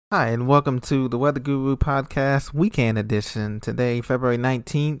Hi, and welcome to the Weather Guru Podcast Weekend Edition. Today, February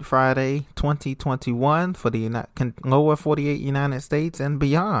 19th, Friday, 2021, for the lower 48 United States and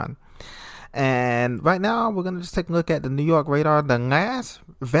beyond. And right now, we're going to just take a look at the New York radar, the last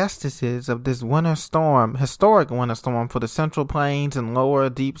vestiges of this winter storm, historic winter storm for the Central Plains and lower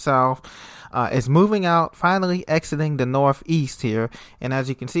Deep South. Is moving out, finally exiting the northeast here. And as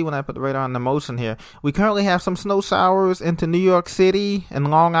you can see when I put the radar in the motion here, we currently have some snow showers into New York City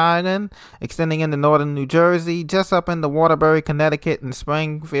and Long Island, extending into northern New Jersey, just up into Waterbury, Connecticut, and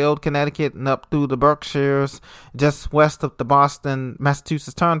Springfield, Connecticut, and up through the Berkshires, just west of the Boston,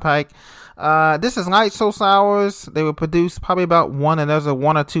 Massachusetts Turnpike. This is light snow showers. They will produce probably about 1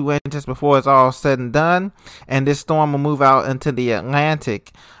 or 2 inches before it's all said and done. And this storm will move out into the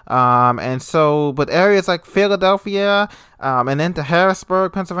Atlantic. But areas like Philadelphia, and into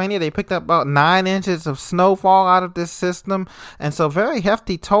Harrisburg, Pennsylvania, they picked up about 9 inches of snowfall out of this system. And so very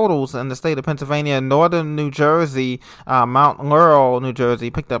hefty totals in the state of Pennsylvania. Northern New Jersey, Mount Laurel, New Jersey,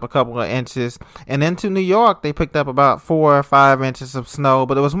 picked up a couple of inches. And into New York, they picked up about 4 or 5 inches of snow.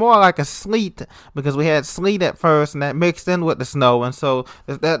 But it was more like a sleet, because we had sleet at first, and that mixed in with the snow. And so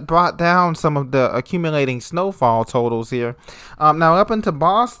that brought down some of the accumulating snowfall totals here. Now up into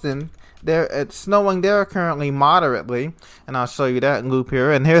Boston, it's snowing there currently moderately, and I'll show you that loop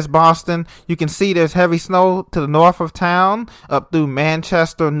here. And here's Boston. You can see there's heavy snow to the north of town, up through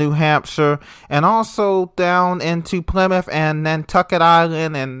Manchester, New Hampshire, and also down into Plymouth and Nantucket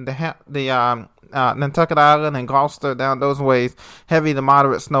Island and Nantucket Island and Gloucester, down those ways. Heavy to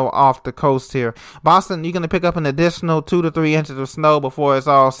moderate snow off the coast here. Boston, you're going to pick up an additional 2 to 3 inches of snow before it's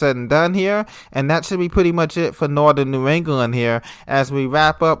all said and done here. And that should be pretty much it for northern New England here as we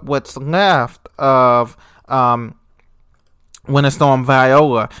wrap up what's left of Winter Storm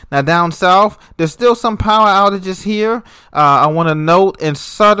Viola. Now down south, there's still some power outages here. I want to note in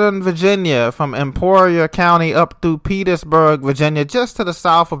southern Virginia, from Emporia County up through Petersburg, Virginia, just to the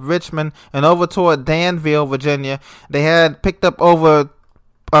south of Richmond and over toward Danville, Virginia, they had picked up over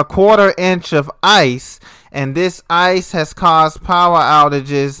a 1/4 inch of ice, and this ice has caused power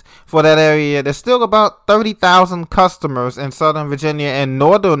outages for that area. There's still about 30,000 customers in Southern Virginia and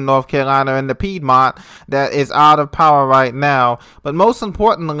Northern North Carolina and the Piedmont that is out of power right now. But most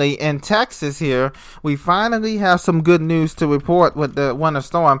importantly, in Texas here, we finally have some good news to report with the winter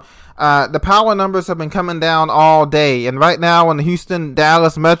storm. The power numbers have been coming down all day, and right now in the Houston,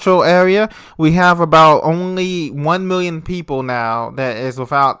 Dallas metro area, we have about only 1 million people now that is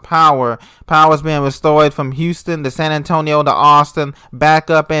without power. Power is being restored from Houston to San Antonio to Austin, back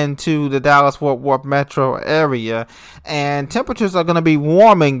up into the Dallas-Fort Worth metro area. And temperatures are going to be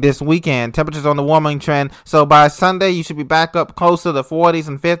warming this weekend. Temperatures on the warming trend. So by Sunday, you should be back up close to the 40s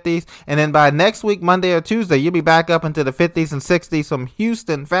and 50s. And then by next week, Monday or Tuesday, you'll be back up into the 50s and 60s from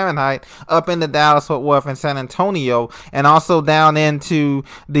Houston, Fahrenheit, up into Dallas, Fort Worth, and San Antonio, and also down into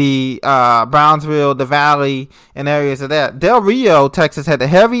the Brownsville, the Valley, and areas of that. Del Rio, Texas, had the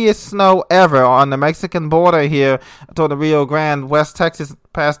heaviest snow ever on the Mexican border here toward the Rio Grande, West Texas,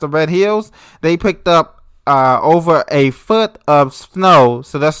 past the Red Hills. They picked up over a foot of snow.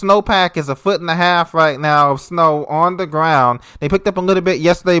 So that snowpack is 1.5 feet right now of snow on the ground. They picked up a little bit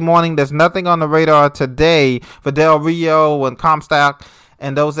yesterday morning. There's nothing on the radar today for Del Rio and Comstock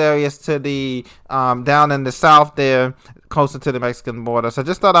and those areas to the down in the south there, closer to the Mexican border. So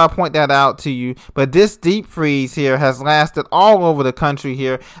just thought I'd point that out to you. But this deep freeze here has lasted all over the country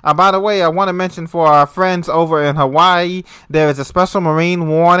here. By the way, I want to mention for our friends over in Hawaii, there is a special marine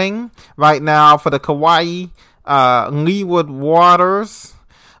warning right now for the Kauai leeward waters.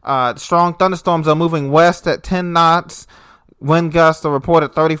 Strong thunderstorms are moving west at 10 knots. Wind gusts are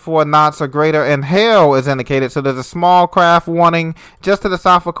reported 34 knots or greater, and hail is indicated. So there's a small craft warning just to the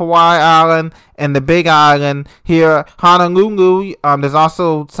south of Kauai Island and the Big Island here. Honolulu, there's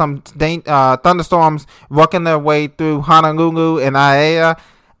also some thunderstorms working their way through Honolulu and Aiea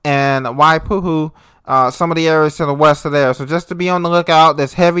and Waipuhu. Some of the areas to the west of there. So just to be on the lookout,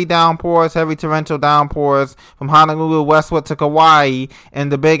 there's heavy downpours, heavy torrential downpours from Honolulu westward to Kauai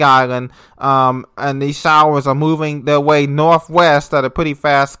and the Big Island. And these showers are moving their way northwest at a pretty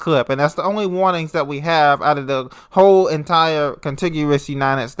fast clip. And that's the only warnings that we have out of the whole entire contiguous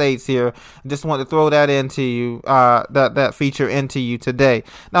United States here. Just want to throw that into you, that feature into you today.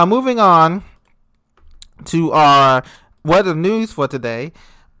 Now moving on to our weather news for today.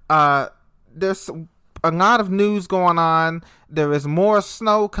 There's a lot of news going on. There is more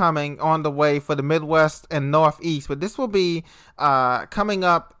snow coming on the way for the Midwest and Northeast, but this will be coming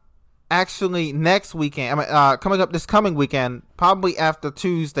up actually next weekend. Coming up this coming weekend, probably after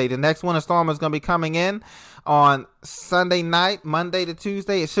Tuesday. The next winter storm is going to be coming in on Sunday night, Monday to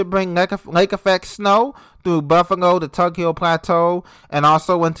Tuesday. It should bring lake effect snow through Buffalo, the Tug Hill Plateau, and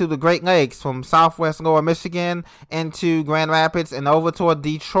also into the Great Lakes from southwest lower Michigan into Grand Rapids and over toward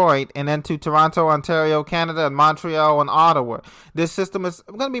Detroit and into Toronto, Ontario, Canada, and Montreal and Ottawa. This system is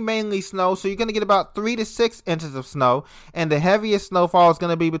going to be mainly snow, so you're going to get about 3 to 6 inches of snow, and the heaviest snowfall is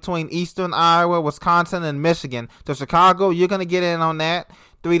going to be between eastern Iowa, Wisconsin, and Michigan. So Chicago, you're going to get in on that,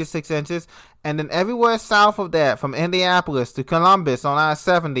 3 to 6 inches. And then everywhere south of that, from Indianapolis to Columbus on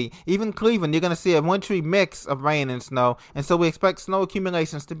I-70, even Cleveland, you're going to see a wintry mix of rain and snow. And so we expect snow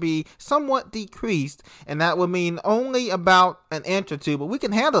accumulations to be somewhat decreased. And that would mean only about an inch or two. But we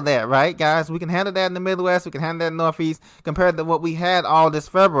can handle that, right, guys? We can handle that in the Midwest. We can handle that in the Northeast compared to what we had all this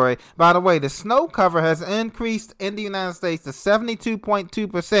February. By the way, the snow cover has increased in the United States to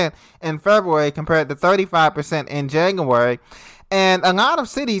 72.2% in February compared to 35% in January. And a lot of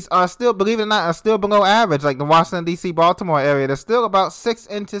cities are still, believe it or not, are still below average, like the Washington, D.C., Baltimore area. They're still about 6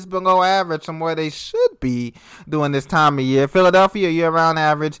 inches below average from where they should be during this time of year. Philadelphia, you're around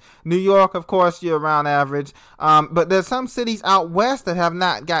average. New York, of course, you're around average. But there's some cities out west that have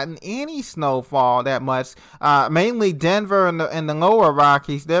not gotten any snowfall that much. Mainly Denver and the lower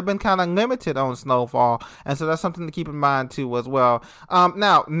Rockies. They've been kind of limited on snowfall. And so that's something to keep in mind, too, as well.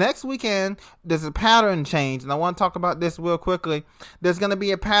 Now, next weekend, there's a pattern change. And I want to talk about this real quickly. There's going to be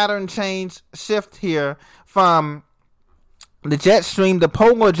a pattern change shift here from the jet stream, the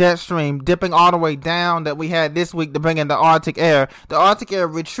polar jet stream, dipping all the way down that we had this week to bring in the Arctic air. The Arctic air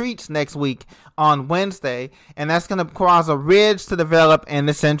retreats next week on Wednesday, and that's going to cause a ridge to develop in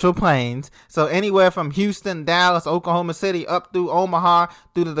the Central Plains. So anywhere from Houston, Dallas, Oklahoma City, up through Omaha,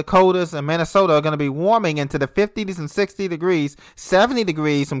 through the Dakotas and Minnesota are going to be warming into the 50s and 60 degrees, 70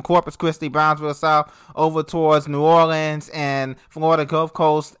 degrees from Corpus Christi, Brownsville South, over towards New Orleans and Florida Gulf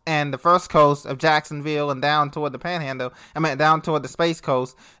Coast and the first coast of Jacksonville and down toward the Panhandle. Down toward the Space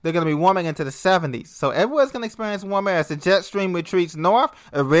Coast. They're going to be warming into the 70s. So everywhere's going to experience warm air. As the jet stream retreats north,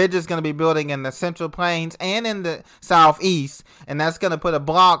 a ridge is going to be building in the Central Plains and in the southeast, and that's going to put a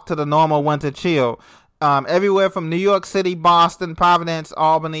block to the normal winter chill. Everywhere from New York City, Boston, Providence,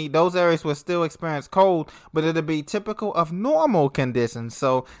 Albany, those areas will still experience cold, but it'll be typical of normal conditions.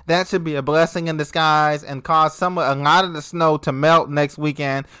 So that should be a blessing in disguise and cause a lot of the snow to melt next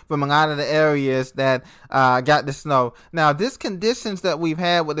weekend from a lot of the areas that got the snow. Now, this conditions that we've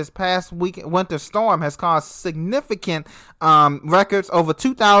had with this past winter storm has caused significant records. Over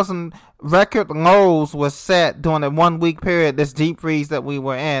 2,000 record lows was set during a 1 week period, this deep freeze that we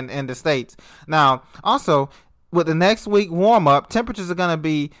were in the States. Now, also, with the next week warm up, temperatures are going to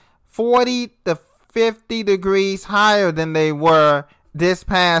be 40 to 50 degrees higher than they were this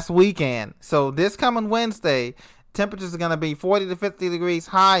past weekend. So this coming Wednesday, temperatures are going to be 40 to 50 degrees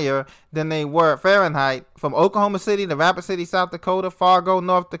higher than they were Fahrenheit from Oklahoma City to Rapid City, South Dakota, Fargo,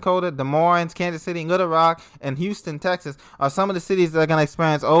 North Dakota, Des Moines, Kansas City, Little Rock, and Houston, Texas are some of the cities that are going to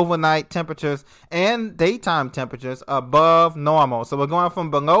experience overnight temperatures and daytime temperatures above normal. So we're going from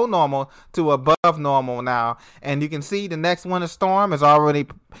below normal to above normal now. And you can see the next winter storm is already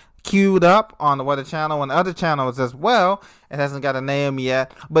queued up on the Weather Channel and other channels as well. It hasn't got a name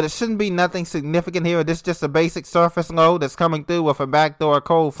yet, but it shouldn't be nothing significant here. This is just a basic surface low that's coming through with a backdoor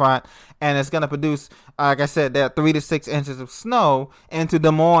cold front, and it's going to produce, like I said, there 3 to 6 inches of snow into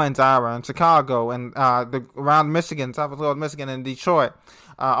Des Moines, Iowa, and Chicago, and around Michigan, southwest Michigan, and Detroit.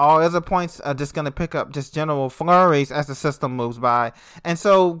 All other points are just going to pick up just general flurries as the system moves by. And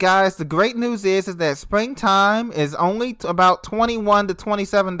so, guys, the great news is that springtime is only about 21 to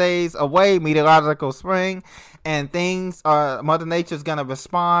 27 days away, meteorological spring. And Mother Nature's going to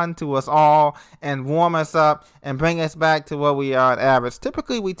respond to us all and warm us up and bring us back to where we are at average.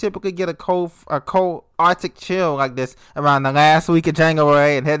 We typically get a cold Arctic chill like this around the last week of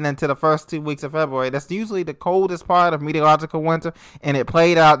January and heading into the first 2 weeks of February. That's usually the coldest part of meteorological winter, and it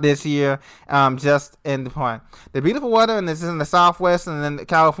played out this year just in the point. The beautiful weather, and this is in the Southwest and in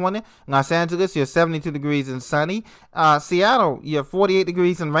California. Los Angeles, you're 72 degrees and sunny. Seattle, you're 48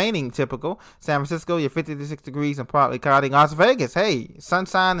 degrees and raining, typical. San Francisco, you're 56 degrees and partly cloudy. Las Vegas, hey,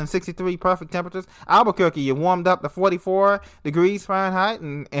 sunshine and 63, perfect temperatures. Albuquerque, you warmed up to 44 degrees Fahrenheit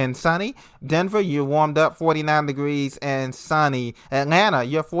and sunny. Denver, you warmed up 49 degrees and sunny. Atlanta,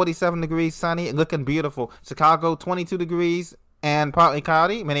 you're 47 degrees sunny and looking beautiful. Chicago, 22 degrees and partly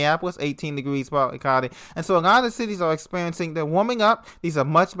cloudy. Minneapolis, 18 degrees, partly cloudy. And so a lot of cities are experiencing, they're warming up. These are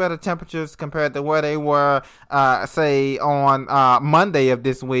much better temperatures compared to where they were, say, on Monday of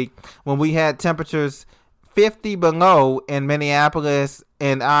this week when we had temperatures 50 below in Minneapolis,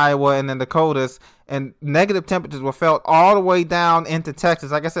 in Iowa, and in the Dakotas. And negative temperatures were felt all the way down into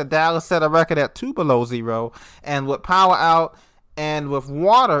Texas. Like I said, Dallas set a record at 2 below zero. And with power out and with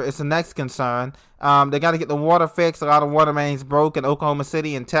water, it's the next concern. They got to get the water fixed. A lot of water mains broke in Oklahoma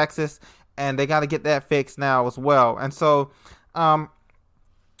City and Texas, and they got to get that fixed now as well. And so,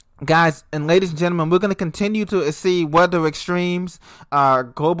 guys and ladies and gentlemen, we're going to continue to see weather extremes.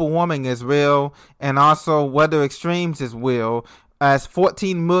 Global warming is real, and also weather extremes is real, as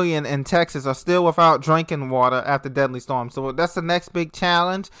 14 million in Texas are still without drinking water after deadly storms. So that's the next big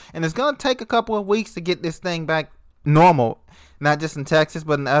challenge, and it's going to take a couple of weeks to get this thing back normal, not just in Texas,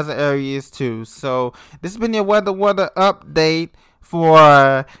 but in other areas too. So this has been your weather update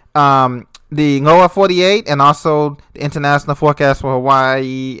for the lower 48, and also the international forecast for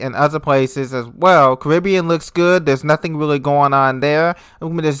Hawaii and other places as well. Caribbean looks good. There's nothing really going on there. I'm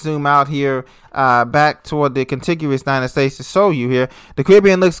going to just zoom out here back toward the contiguous United States to show you here. The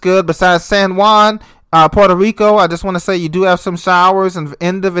Caribbean looks good. Besides San Juan, Puerto Rico, I just want to say you do have some showers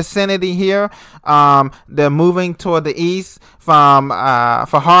in the vicinity here. They're moving toward the east from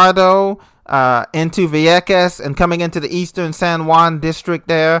Fajardo into Vieques and coming into the eastern San Juan district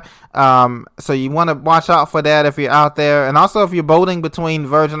there. So you want to watch out for that if you're out there. And also if you're boating between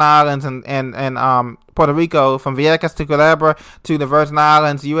Virgin Islands and Puerto Rico, from Vieques to Culebra to the Virgin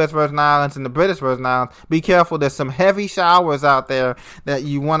Islands, U.S. Virgin Islands, and the British Virgin Islands, be careful. There's some heavy showers out there that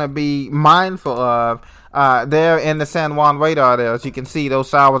you want to be mindful of. There in the San Juan radar there, as you can see, those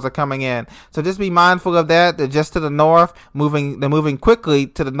showers are coming in. So just be mindful of that. They're just to the north, they're moving quickly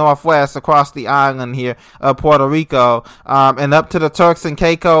to the northwest across the island here of Puerto Rico, and up to the Turks and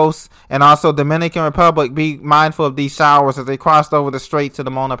Caicos, and also Dominican Republic. Be mindful of these showers as they crossed over the Strait to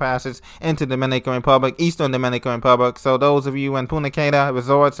the Mona Passage into Dominican Republic, eastern Dominican Republic. So those of you in Punta Cana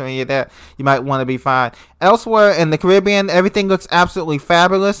resorts or any of that, you might want to be fine. Elsewhere in the Caribbean, everything looks absolutely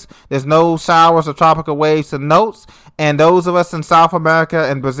fabulous. There's no showers or tropical waves to note. And those of us in South America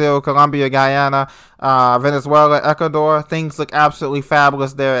and Brazil, Colombia, Guyana, Venezuela, Ecuador, things look absolutely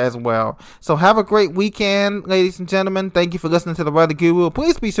fabulous there as well. So have a great weekend, ladies and gentlemen. Thank you for listening to The Weather Guru.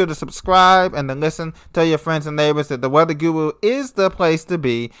 Please be sure to subscribe and to listen. Tell your friends and neighbors that The Weather Guru is the place to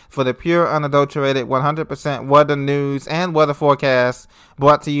be for the pure, unadulterated, 100% weather news and weather forecasts,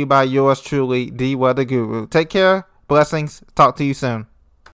 brought to you by yours truly, The Weather Guru. Take care. Blessings. Talk to you soon.